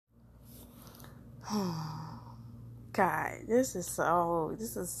God, this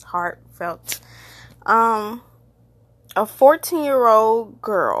is heartfelt. Um, a 14-year-old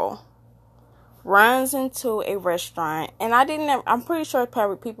girl runs into a restaurant, and I'm pretty sure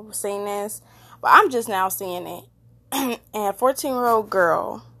probably people have seen this, but I'm just now seeing it. And a 14-year-old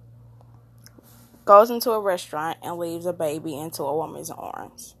girl goes into a restaurant and leaves a baby into a woman's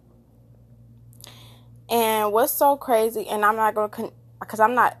arms. And what's so crazy, and I'm not going to, because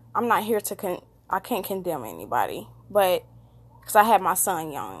I'm not here to, I can't condemn anybody, but, because I had my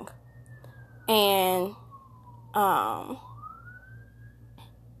son young. And,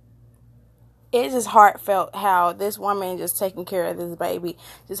 it's just heartfelt how this woman just taking care of this baby,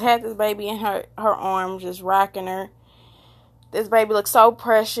 just had this baby in her arms, just rocking her. This baby looks so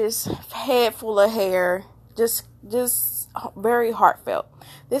precious, head full of hair, just very heartfelt.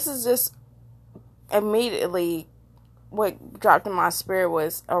 This is just immediately what dropped in my spirit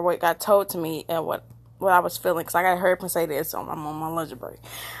was, or what got told to me, and what I was feeling, because I got heard him say this, so I'm on my lunch break.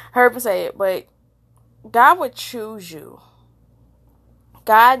 Heard him say it, but God would choose you.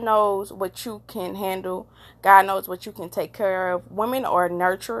 God knows what you can handle. God knows what you can take care of. Women are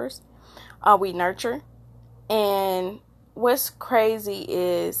nurturers. We nurture. And what's crazy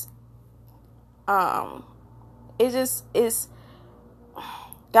is, it just is,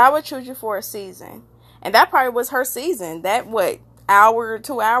 God would choose you for a season. And that probably was her season. That, hour or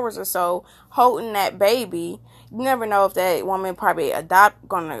 2 hours or so, holding that baby. You never know if that woman probably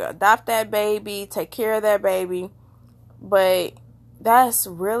gonna adopt that baby, take care of that baby. But that's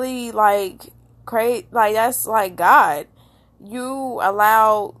really crazy. That's God. You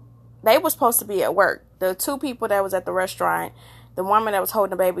allowed, they were supposed to be at work. The two people that was at the restaurant, the woman that was holding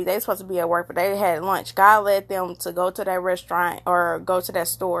the baby, they were supposed to be at work, but they had lunch. God led them to go to that restaurant or go to that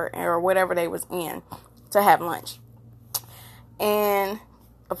store or whatever they was in to have lunch. And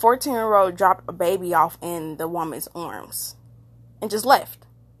a 14-year-old dropped a baby off in the woman's arms and just left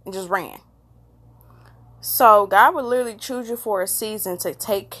and just ran. So God would literally choose you for a season to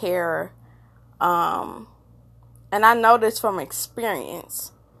take care. And I know this from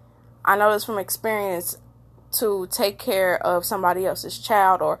experience. To take care of somebody else's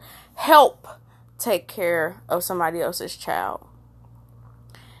child, or help take care of somebody else's child.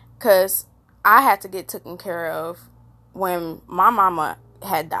 Because I had to get taken care of when my mama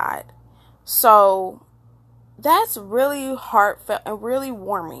had died. So that's really heartfelt and really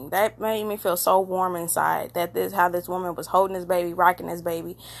warming. That made me feel so warm inside, that how this woman was holding this baby, rocking this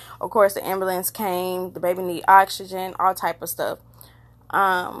baby. Of course, the ambulance came. The baby needed oxygen, all type of stuff.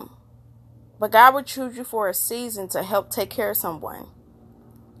 But God would choose you for a season to help take care of someone.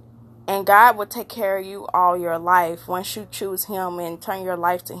 And God will take care of you all your life once you choose Him and turn your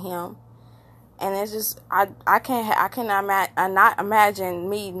life to Him. And it's just, I cannot not imagine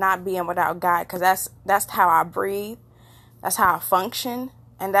me not being without God, because that's how I breathe, that's how I function,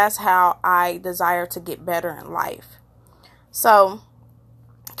 and that's how I desire to get better in life. So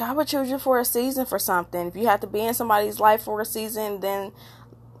God would choose you for a season for something. If you have to be in somebody's life for a season, then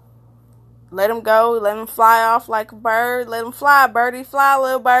let them go, let them fly off like a bird, let them fly, birdie, fly,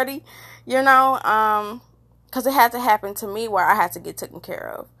 little birdie, because it had to happen to me where I had to get taken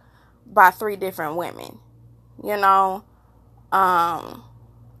care of by 3 different women, both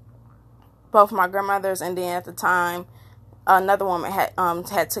my grandmothers, and then at the time, another woman had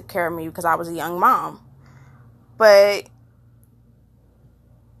took care of me because I was a young mom. But,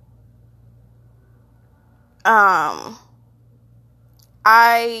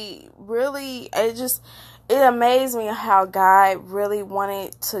 it amazed me how God really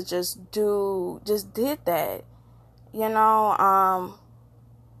wanted to just did that,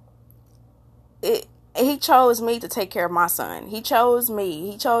 He chose me to take care of my son. He chose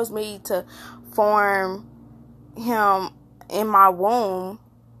me to form him in my womb,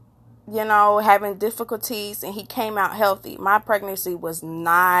 having difficulties, and he came out healthy. My pregnancy was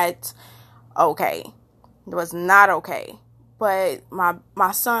not okay. It was not okay. But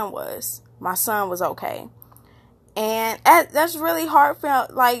my son was. My son was okay. And that's really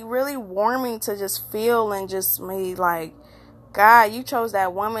heartfelt, really warming to just feel, and just me God, you chose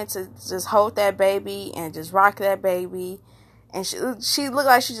that woman to just hold that baby and just rock that baby. And she looked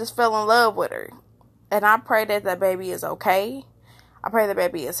like she just fell in love with her. And I pray that baby is okay. I pray the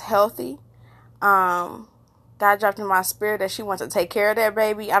baby is healthy. God dropped in my spirit that she wants to take care of that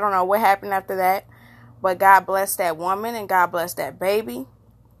baby. I don't know what happened after that, but God blessed that woman and God blessed that baby.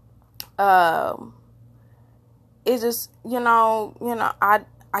 It's just, I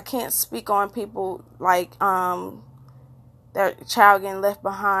can't speak on people their child getting left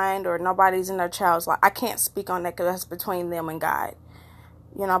behind or nobody's in their child's life. I can't speak on that because that's between them and God.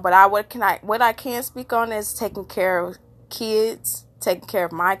 But what I can speak on is taking care of kids, taking care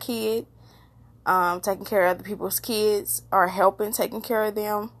of my kid, taking care of other people's kids, or helping taking care of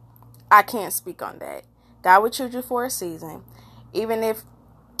them. I can't speak on that. God would choose you for a season. Even if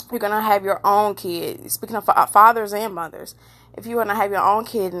you're going to have your own kid, speaking of fathers and mothers, if you're going to have your own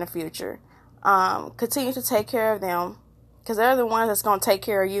kid in the future, continue to take care of them, because they're the ones that's going to take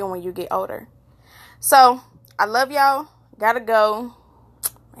care of you when you get older. So, I love y'all. Gotta go.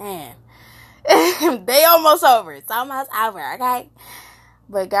 Man. They almost over. It's almost over, okay?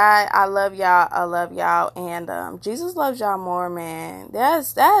 But God, I love y'all. I love y'all. And Jesus loves y'all more, man.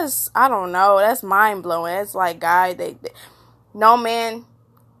 That's I don't know. That's mind blowing. It's like, God, no, man,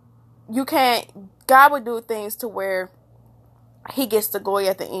 you can't. God would do things to where he gets the glory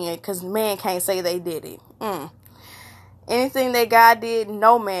at the end, because man can't say they did it. Anything that God did,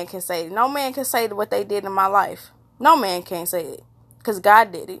 no man can say. No man can say what they did in my life. No man can say it, because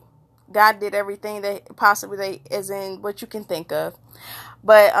God did it. God did everything that possibly is in what you can think of.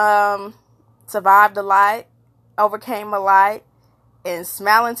 But survived a lot, overcame a lot, and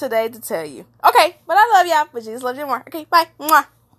smiling today to tell you. Okay, but I love y'all, but Jesus loves you more. Okay, bye. Mwah.